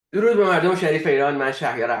درود به مردم شریف ایران. من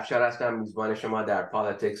شهریار افشار هستم، میزبان شما در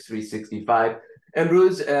پالیتیکس 365.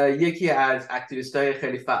 امروز یکی از اکتیویست های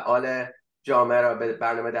خیلی فعال جامعه را به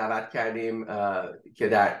برنامه دعوت کردیم که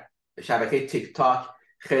در شبکه تیک تاک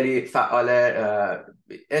خیلی فعال.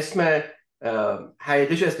 اسم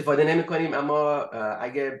حقیقیش استفاده نمی کنیم، اما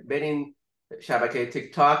اگه برین شبکه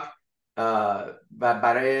تیک تاک و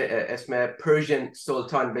برای اسم پرژن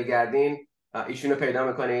سلطان بگردین ایشونو پیدا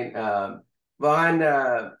میکنین.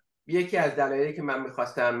 واقعا یکی از دلایلی که من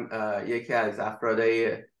میخواستم یکی از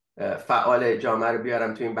افرادهای فعال جامعه رو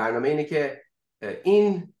بیارم تو این برنامه اینه که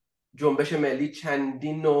این جنبش ملی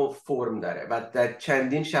چندین نوع فرم داره و در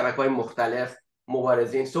چندین شبکه‌های مختلف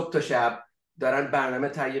مبارزین صبح تا شب دارن برنامه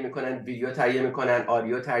تهیه میکنن، ویدیو تهیه میکنن،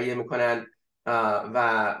 آدیو تهیه میکنن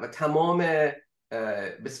و تمام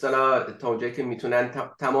به اصطلاح تا اونجایی که میتونن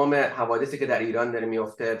تمام حوادثی که در ایران داره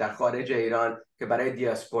میفته، در خارج ایران که برای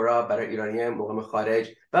دیاسپورا، برای ایرانی مقیم خارج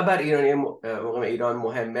و برای ایرانی مقیم ایران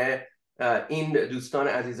مهمه، این دوستان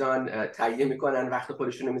عزیزان تهیه میکنن، وقت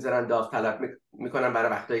خودشون رو میذارن، داوطلب میکنن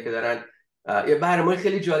برای وقتایی که دارن یه برنامه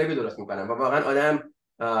خیلی جالبی درست میکنن و واقعا آدم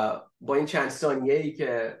با این چند ثانیه‌ای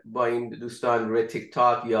که با این دوستان روی تیک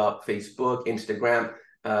تاک یا فیسبوک، اینستاگرام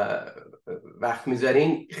وقت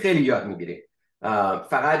میذارین خیلی یاد میگیرین.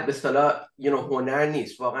 فقط به اصطلاح یه نوع هنر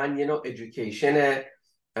نیست، واقعا یه نوع ادویکیشن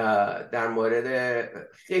در مورد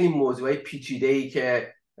خیلی موضوعی پیچیده‌ای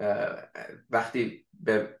که وقتی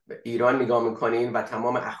به ایران نگاه میکنین و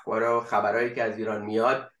تمام اخبار و خبرهایی که از ایران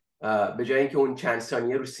میاد، به جای اینکه اون چند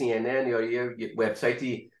ثانیه رو CNN یا یه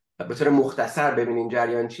وبسایتی به طور مختصر ببینین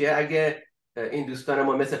جریان چیه، اگه این دوستان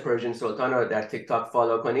ما مثل پرژن سلطان رو در تیک تاک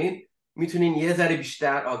فالو کنین، میتونین یه ذره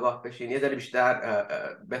بیشتر آگاه بشین، یه ذره بیشتر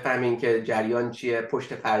بفهمین که جریان چیه،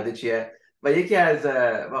 پشت پرده چیه. و یکی از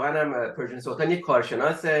واقعا هم پرژن سلطان یک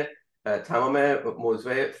کارشناس تمام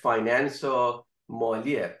موضوع فایننس و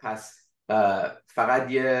مالیه، پس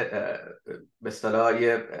فقط یه به اصطلاح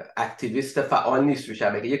یه اکتیویست فعال نیست رو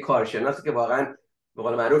شبکه، یه کارشناسی که واقعا به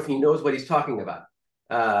قول معروف he knows what he's talking about.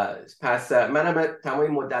 پس منم تمام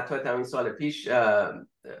مدت ها، تمام سال پیش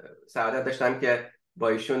سعادت داشتم که با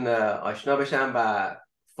ایشون آشنا بشم و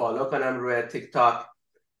فالو کنم روی تیک تاک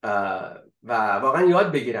و واقعا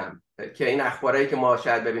یاد بگیرم که این اخبارایی که ما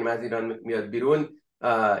شاید ببینیم از ایران میاد بیرون،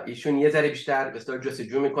 ایشون یه ذره بیشتر به طور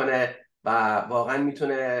جستجو میکنه و واقعا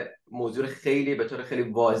میتونه موضوع خیلی به طور خیلی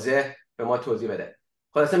واضح به ما توضیح بده.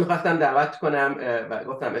 خلاصه میخواستم دعوت کنم و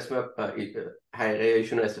گفتم اسم حقیقی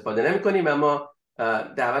ایشون رو استفاده نمیکنیم، اما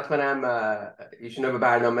دعوت کنم ایشون رو به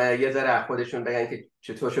برنامه یه ذره خودشون بگن که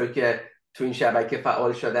چطور شد که تو این شبکه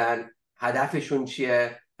فعال شدن، هدفشون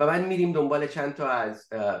چیه، و بعد میریم دنبال چند تا از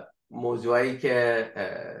موضوعایی که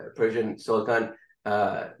پرژن سلطان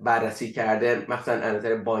بررسی کرده، مثلا از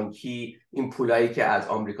نظر بانکی، این پولایی که از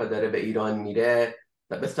آمریکا داره به ایران میره.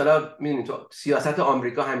 به اصطلاح میدونید تو سیاست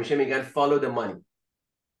آمریکا همیشه میگن follow the money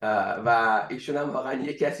و ایشون هم واقعا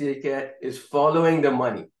یک کسیه که is following the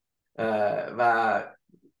money و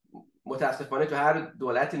متاسفانه تو هر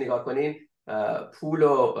دولتی نگاه کنین پول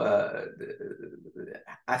و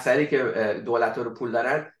اثری که دولت رو پول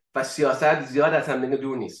دارن و سیاست زیاد از هم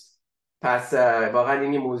دور نیست. پس واقعا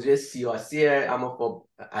این موضوع سیاسیه، اما خب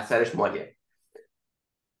اثرش مالیه.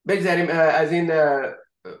 بگذاریم از این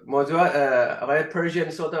موضوع. آقای پرژن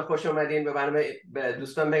سلطان خوش اومدین به برنامه. به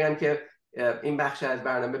دوستان بگم که این بخش از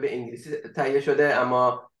برنامه به انگلیسی تهیه شده،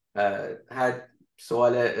 اما هر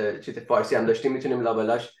سوال چیز فارسی هم داشتیم میتونیم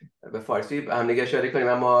لابلاش به فارسی هم دیگه اشاره کنیم،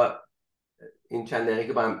 اما این چند دقیقه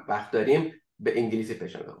که با هم وقت داریم به انگلیسی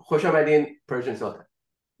پیش می‌بریم. خوش آمدین پرژن سلطان.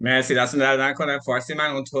 مرسی، دستون درد نکنه. فارسی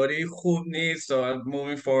من اونطوری خوب نیست، so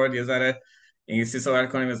moving forward یه ذره انگلیسی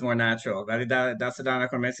صحبت کنیم is more natural. ولی دست درد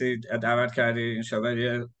نکنه، مرسی دعوت کردی. انشالله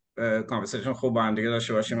یه conversation خوب با هم دیگه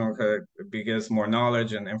داشته باشیم که gives more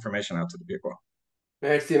knowledge and information out to the people.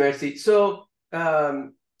 Merci. So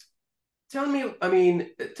tell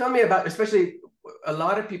me about, especially a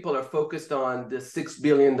lot of people are focused on the $6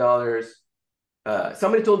 billion.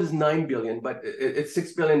 Somebody told us 9 billion, but it's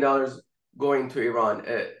 $6 billion going to Iran.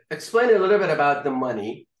 Explain a little bit about the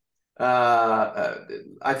money.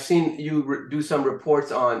 I've seen you do some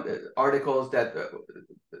reports on articles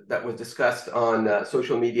that was discussed on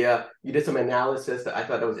social media. You did some analysis that I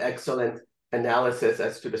thought that was excellent analysis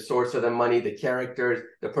as to the source of the money, the characters,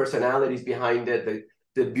 the personalities behind it,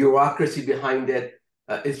 the bureaucracy behind it.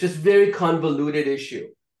 It's just very convoluted issue.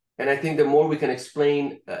 And I think the more we can explain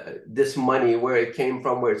this money, where it came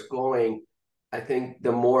from, where it's going, I think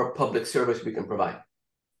the more public service we can provide.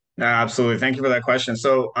 Absolutely. Thank you for that question.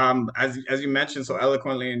 So as you mentioned so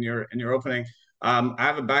eloquently in your opening, I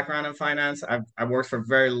have a background in finance. I've worked for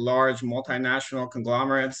very large multinational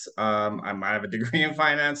conglomerates. I have a degree in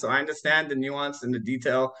finance, so I understand the nuance and the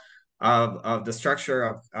detail of the structure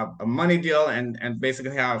of a money deal and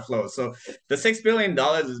basically how it flows. So the $6 billion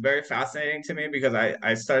is very fascinating to me because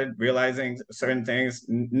I started realizing certain things,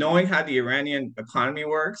 knowing how the Iranian economy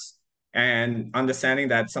works and understanding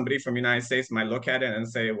that somebody from the United States might look at it and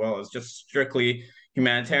say, well, it's just strictly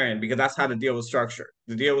humanitarian, because that's how the deal was structured.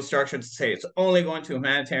 The deal was structured to say it's only going to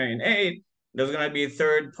humanitarian aid. There's going to be a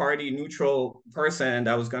third party neutral person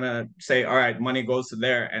that was going to say, all right, money goes to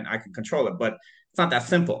there and I can control it. But it's not that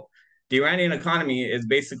simple. The Iranian economy is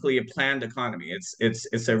basically a planned economy.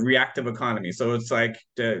 It's a reactive economy. So it's like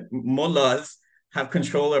the mullahs have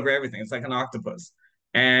control over everything. It's like an octopus.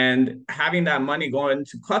 And having that money going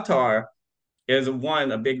to Qatar is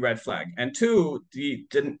one, a big red flag. And two, the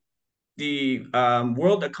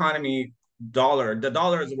world economy the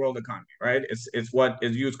dollar is the world economy, right? It's what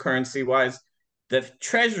is used currency wise. The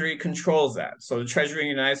Treasury controls that. So the Treasury in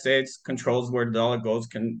the United States controls where the dollar goes,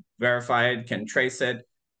 can verify it, can trace it.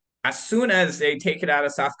 As soon as they take it out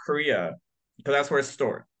of South Korea, because that's where it's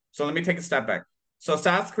stored. So let me take a step back. So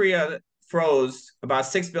South Korea froze about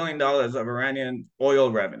 $6 billion of Iranian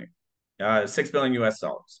oil revenue, 6 billion US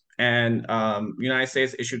dollars. And United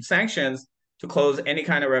States issued sanctions to close any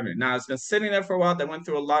kind of revenue. Now it's been sitting there for a while. They went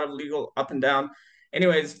through a lot of legal up and down.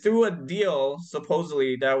 Anyways, through a deal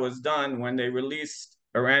supposedly that was done when they released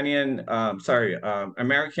American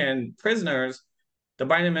prisoners, the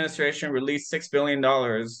Biden administration released $6 billion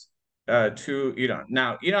to Iran.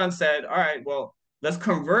 Now Iran said, "All right, well, let's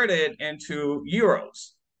convert it into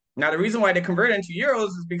euros." Now, the reason why they convert it into euros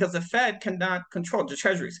is because the Fed cannot control the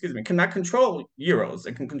Treasury, excuse me, cannot control euros.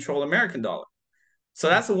 It can control American dollar. So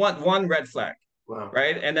that's one red flag, Wow.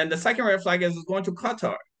 right? And then the second red flag is going to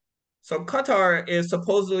Qatar. So Qatar is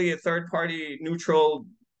supposedly a third party neutral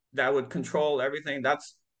that would control everything.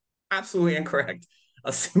 That's absolutely incorrect.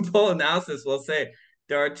 A simple analysis will say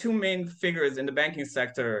there are two main figures in the banking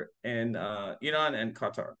sector in Iran and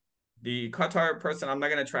Qatar. The Qatar person, I'm not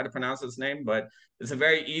going to try to pronounce his name, but it's a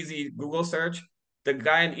very easy Google search. The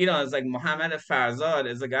guy in Iran is like Mohammed Farzad,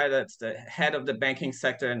 is the guy that's the head of the banking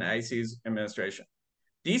sector in the IC's administration.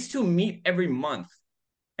 These two meet every month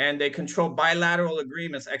and they control bilateral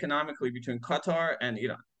agreements economically between Qatar and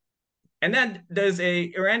Iran. And then there's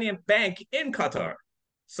a Iranian bank in Qatar.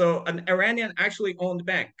 So an Iranian actually owned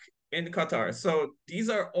bank in Qatar. So these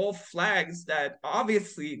are all flags that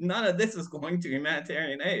obviously none of this is going to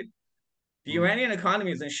humanitarian aid. The Iranian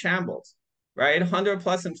economy is in shambles, right? 100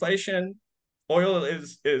 plus inflation, oil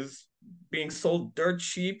is being sold dirt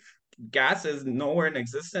cheap, gas is nowhere in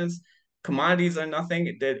existence, commodities are nothing.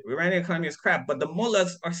 The Iranian economy is crap, but the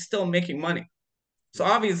mullahs are still making money. So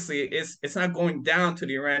obviously, it's not going down to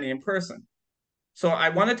the Iranian person. So I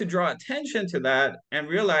wanted to draw attention to that and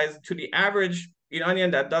realize to the average Iranian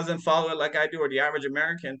that doesn't follow it like I do, or the average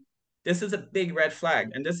American, this is a big red flag.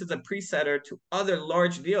 And this is a presetter to other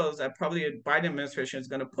large deals that probably the Biden administration is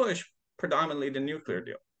going to push, predominantly the nuclear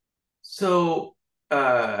deal. So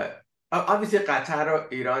obviously Qatar or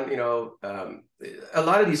Iran, a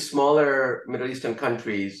lot of these smaller Middle Eastern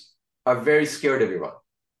countries are very scared of Iran.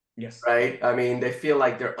 Yes. Right? I mean, they feel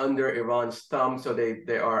like they're under Iran's thumb, so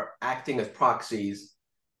they are acting as proxies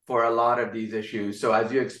for a lot of these issues. So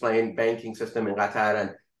as you explained, banking system in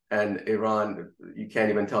Qatar and Iran, you can't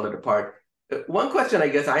even tell it apart. One question I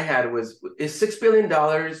guess I had was, is $6 billion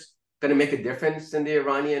going to make a difference in the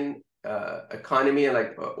Iranian economy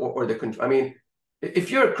and or the country? I mean,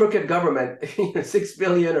 if you're a crooked government, 6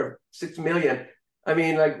 billion or 6 million, I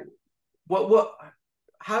mean, like what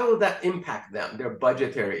how will that impact them, their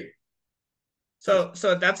budgetary? So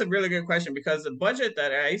that's a really good question, because the budget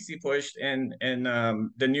that IC pushed in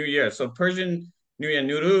the new year. So Persian New Year,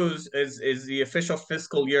 Nuruz, is the official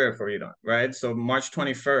fiscal year for Iran, right? So March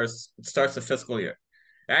 21st, it starts the fiscal year.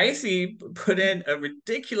 IC put in a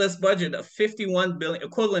ridiculous budget of 51 billion,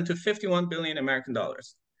 equivalent to 51 billion American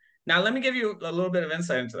dollars. Now, let me give you a little bit of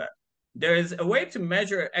insight into that. There is a way to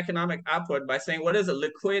measure economic output by saying what is a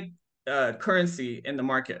liquid currency in the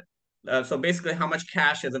market. So basically, how much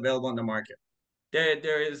cash is available in the market.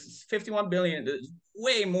 There is 51 billion,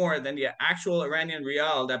 way more than the actual Iranian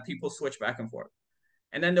rial that people switch back and forth.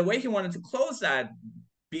 And then the way he wanted to close that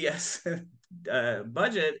BS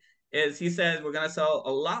budget is he says we're going to sell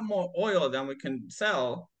a lot more oil than we can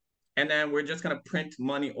sell, and then we're just going to print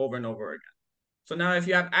money over and over again. So now if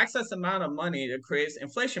you have excess amount of money, it creates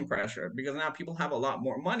inflation pressure, because now people have a lot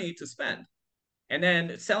more money to spend. And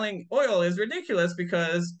then selling oil is ridiculous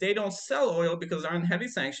because they don't sell oil because they're on heavy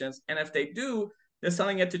sanctions. And if they do, they're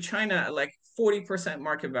selling it to China at like 40%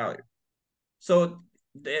 market value. So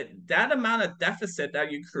that amount of deficit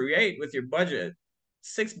that you create with your budget,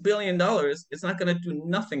 $6 billion, is not going to do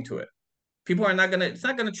nothing to it. People are not going to, it's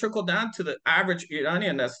not going to trickle down to the average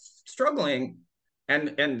Iranian that's struggling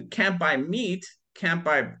and can't buy meat, can't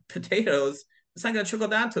buy potatoes. It's not going to trickle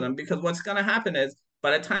down to them, because what's going to happen is,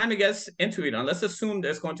 by the time it gets into Iran, let's assume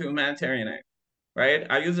there's going to be humanitarian aid, right?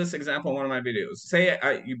 I use this example in one of my videos. Say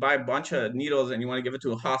you buy a bunch of needles and you want to give it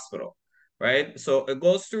to a hospital, right? So it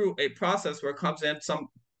goes through a process where it comes in, some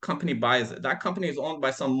company buys it. That company is owned by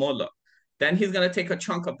some mullah. Then he's going to take a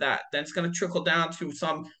chunk of that. Then it's going to trickle down to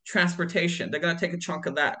some transportation. They're going to take a chunk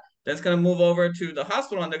of that. Then it's going to move over to the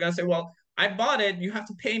hospital, and they're going to say, well, I bought it. You have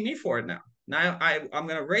to pay me for it now. Now I'm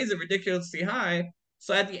going to raise it ridiculously high.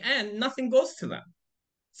 So at the end, nothing goes to them.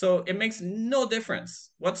 So it makes no difference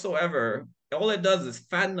whatsoever. All it does is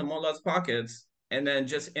fatten the mullah's pockets, and then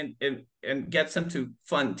just and gets them to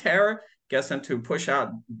fund terror, gets them to push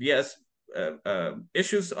out BS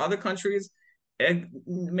issues to other countries. It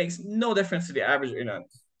makes no difference to the average Iranian.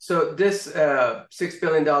 So this $6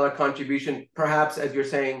 billion contribution, perhaps, as you're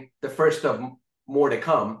saying, the first of more to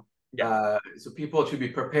come. Yeah. So people should be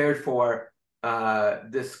prepared for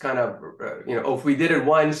this kind of, if we did it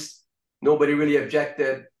once, nobody really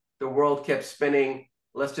objected, the world kept spinning,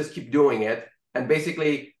 let's just keep doing it. And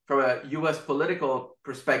basically, from a US political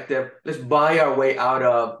perspective, let's buy our way out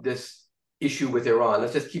of this issue with Iran.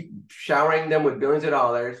 Let's just keep showering them with billions of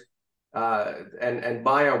dollars and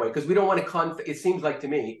buy our way. Because we don't want to conflict. It seems like to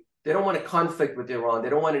me, they don't want to conflict with Iran. They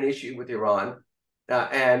don't want an issue with Iran.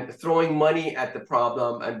 And throwing money at the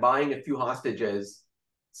problem and buying a few hostages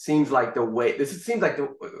seems like the way. This seems like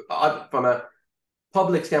from a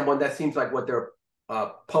public standpoint, that seems like what their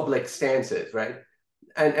public stance is, right?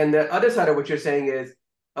 And the other side of what you're saying is,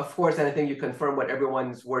 of course, and I think you confirm what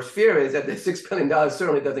everyone's worst fear is, that the $6 billion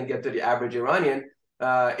certainly doesn't get to the average Iranian.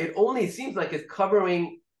 It only seems like it's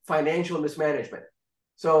covering financial mismanagement.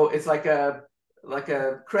 So it's like a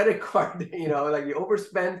credit card, like you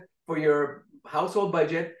overspend for your household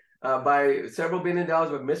budget by several $1 billion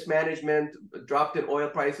of mismanagement, dropped in oil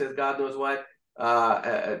prices, God knows what,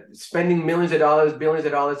 spending millions of dollars, billions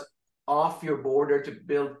of dollars off your border to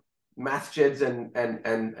build masjids and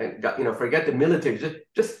forget the military.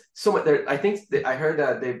 Just so much there. I think I heard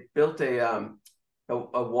that they built a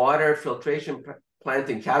water filtration plant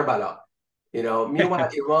in Karbala. Meanwhile,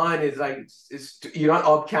 Iran is like, Iran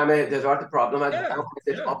ab kame desert problem has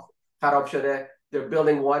they're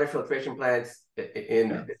building water filtration plants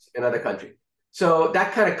in another country. So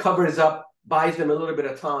that kind of covers up, buys them a little bit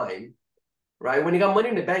of time, right? When you got money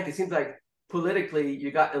in the bank, it seems like politically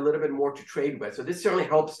you got a little bit more to trade with. So this certainly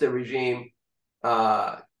helps the regime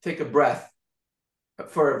take a breath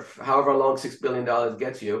for however long $6 billion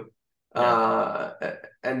gets you,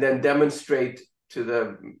 and then demonstrate to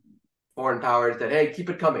the foreign powers that, hey, keep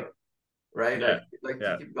it coming, right?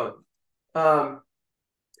 Keep going.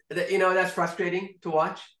 That's frustrating to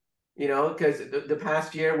watch, because the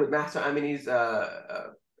past year with Mahsa Amini's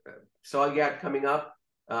Salyat coming up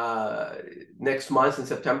next month in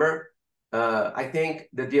September, I think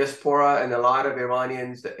the diaspora and a lot of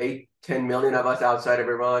Iranians, the 8-10 million of us outside of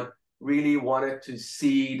Iran, really wanted to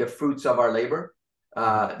see the fruits of our labor,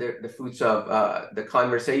 the fruits of the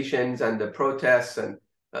conversations and the protests. And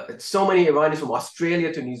so many Iranians from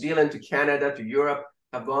Australia to New Zealand to Canada to Europe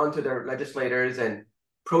have gone to their legislators and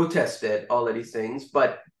protested all of these things.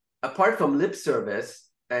 But apart from lip service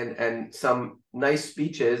and some nice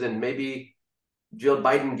speeches, and maybe Jill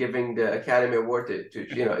Biden giving the Academy Award to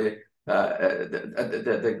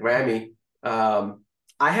the Grammy,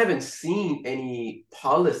 I haven't seen any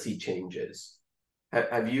policy changes.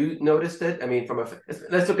 Have you noticed it? I mean,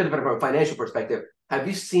 let's look at it from a financial perspective. Have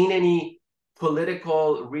you seen any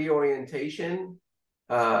political reorientation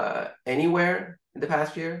anywhere in the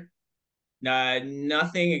past year?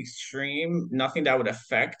 Nothing extreme, nothing that would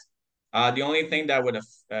affect. The only thing that would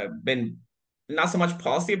have been not so much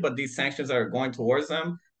policy, but these sanctions are going towards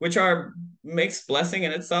them, which are mixed blessing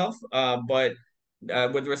in itself. But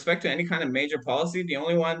with respect to any kind of major policy, the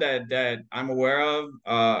only one that I'm aware of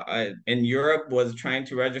in Europe was trying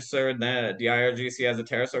to register the IRGC as a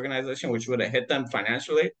terrorist organization, which would have hit them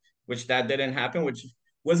financially, which that didn't happen, which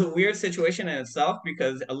was a weird situation in itself,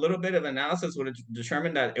 because a little bit of analysis would have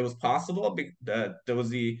determined that it was possible. There was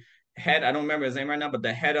the head, I don't remember his name right now, but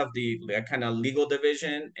the head of the kind of legal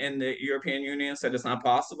division in the European Union said it's not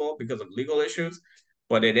possible because of legal issues,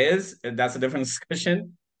 but it is. That's a different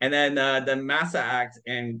discussion. And then the MASA Act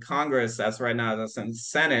in Congress, that's right now, that's in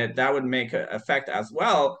Senate, that would make an effect as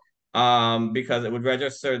well, because it would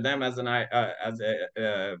register them as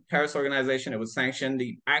a terrorist organization. It would sanction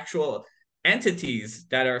the actual entities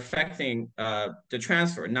that are affecting the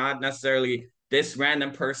transfer, not necessarily this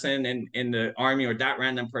random person in the army or that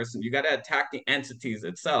random person. You got to attack the entities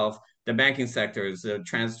itself, the banking sectors, the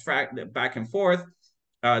the back and forth,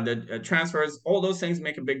 the transfers. All those things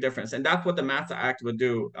make a big difference, and that's what the MATA Act would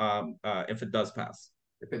do if it does pass.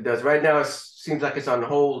 If it does, right now it seems like it's on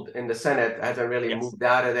hold in the Senate. It hasn't really moved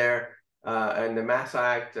out of there. And the MATA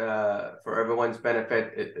Act, for everyone's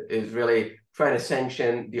benefit, is really trying to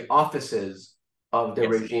sanction the offices of the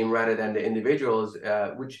regime rather than the individuals,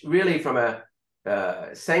 which really, from a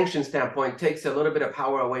sanction standpoint, takes a little bit of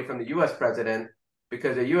power away from the U.S. president,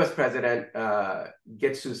 because the U.S. president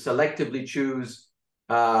gets to selectively choose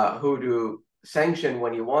who to sanction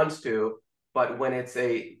when he wants to. But when it's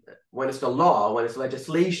the law, when it's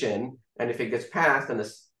legislation, and if it gets passed and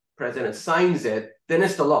the president signs it, then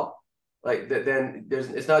it's the law. Like then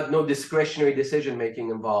it's no discretionary decision making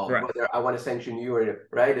involved, right, whether I want to sanction you or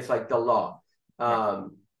right. It's like the law. Right.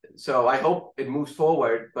 So I hope it moves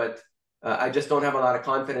forward, but I just don't have a lot of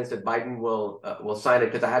confidence that Biden will sign it,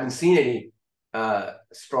 because I haven't seen any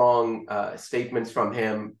strong statements from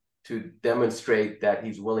him to demonstrate that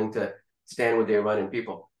he's willing to stand with the Iranian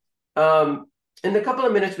people. In the couple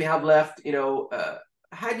of minutes we have left,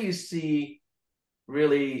 how do you see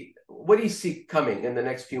what do you see coming in the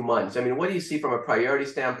next few months? I mean, what do you see from a priority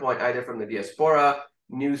standpoint, either from the diaspora,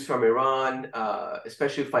 news from Iran,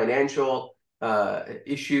 especially financial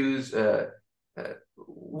issues?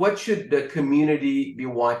 What should the community be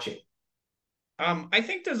watching? I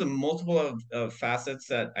think there's a multiple of facets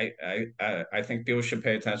that I think people should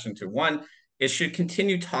pay attention to. One, it should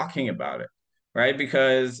continue talking about it, right?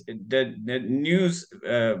 Because the news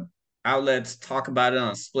outlets talk about it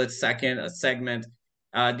on a split second, a segment.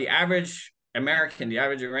 The average American, the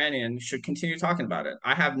average Iranian should continue talking about it.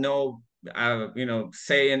 I have no,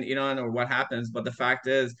 say in Iran or what happens, but the fact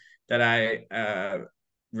is that I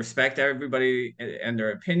respect everybody and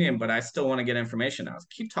their opinion, but I still want to get information out.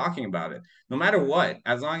 Keep talking about it, no matter what,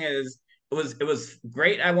 as long as it was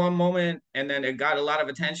great at one moment, and then it got a lot of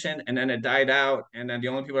attention, and then it died out, and then the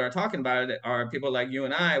only people that are talking about it are people like you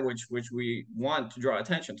and I, which we want to draw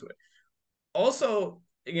attention to it. Also,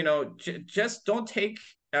 just don't take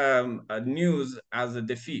news as a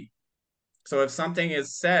defeat. So if something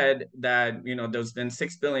is said that, there's been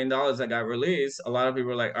 $6 billion that got released, a lot of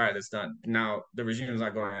people are like, all right, it's done. Now the regime is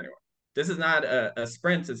not going anywhere. This is not a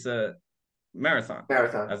sprint, it's a marathon,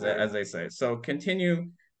 as they say. So continue,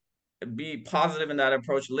 be positive in that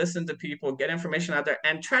approach, listen to people, get information out there,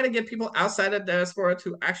 and try to get people outside of the diaspora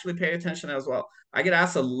to actually pay attention as well. I get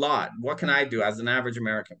asked a lot, what can I do as an average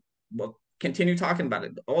American? Well, continue talking about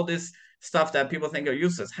it. All this stuff that people think are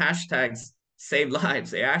useless, hashtags save lives,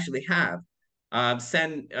 they actually have.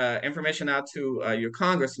 Send information out to your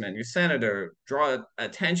congressman, your senator, draw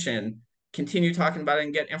attention, continue talking about it,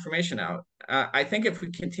 and get information out. I think if we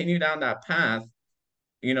continue down that path,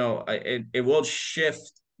 it will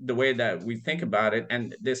shift the way that we think about it.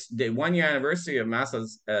 And the 1 year anniversary of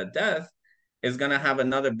Masa's death is going to have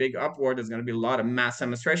another big upward. There's going to be a lot of mass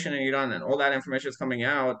demonstration in Iran, and all that information is coming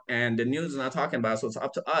out, and the news is not talking about it. So it's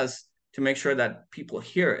up to us to make sure that people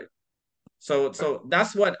hear it. So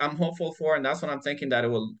that's what I'm hopeful for, and that's what I'm thinking, that it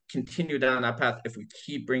will continue down that path if we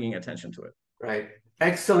keep bringing attention to it. Right.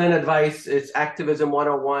 Excellent advice. It's activism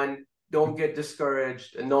 101. Don't get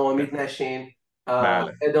discouraged. ناامید نشین.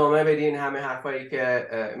 ادامه بدین همه حرفایی که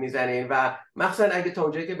میزنین، و مخصوصا اگه تا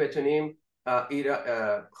اونجایی که بتونیم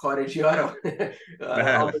خارجی ها رو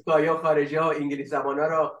آمریکایی ها، خارجی ها و انگلیس زبان ها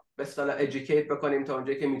رو به اصطلاح educate بکنیم تا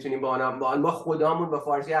اونجایی که میتونیم. با ما خودمون با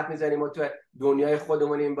فارسی حرف میزنیم و تو دنیای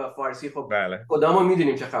خودمونیم با فارسی، خب خودمون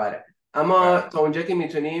میدونیم چه خبره، اما تا اونجایی که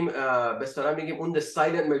میتونیم به اصطلاح میگیم اون the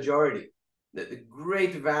silent majority, the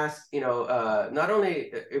great vast, not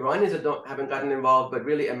only Iranians that haven't gotten involved, but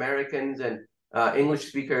really Americans and English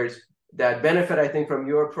speakers that benefit, I think, from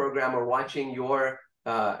your program or watching your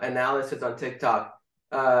analysis on TikTok.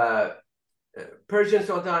 Persian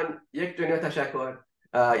Sultan, یک دنیا تشکر،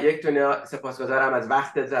 یک دنیا سپاسگزارم از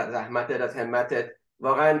وقتت، زحمتت، از همتت.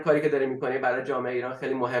 واقعا کاری که داری میکنی برای جامعه ایران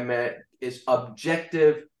خیلی مهمه. Is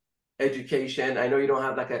objective education. I know you don't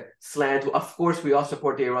have like a slant. Of course, we all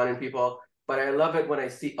support the Iranian people, but I love it when I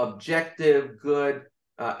see objective, good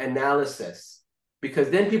analysis, because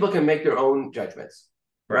then people can make their own judgments,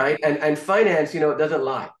 right? And finance, doesn't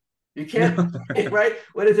lie. You can't, right?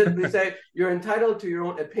 What is it? They say you're entitled to your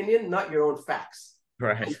own opinion, not your own facts.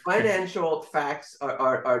 Right. And financial facts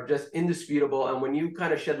are just indisputable. And when you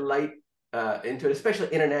kind of shed light into it, especially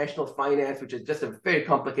international finance, which is just a very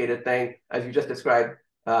complicated thing, as you just described,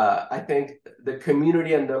 I think the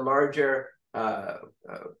community and the larger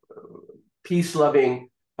peace-loving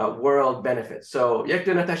world benefits. So یک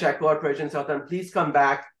دونه تشکر Persian Sultan. Please come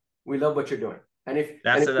back. We love what you're doing. And if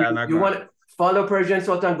you want to follow Persian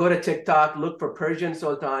Sultan, go to TikTok, look for Persian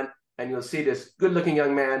Sultan, and you'll see this good-looking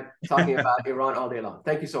young man talking about Iran all day long.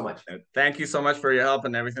 Thank you so much. Thank you so much for your help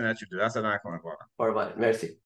and everything that you do. That's an icon. Merci.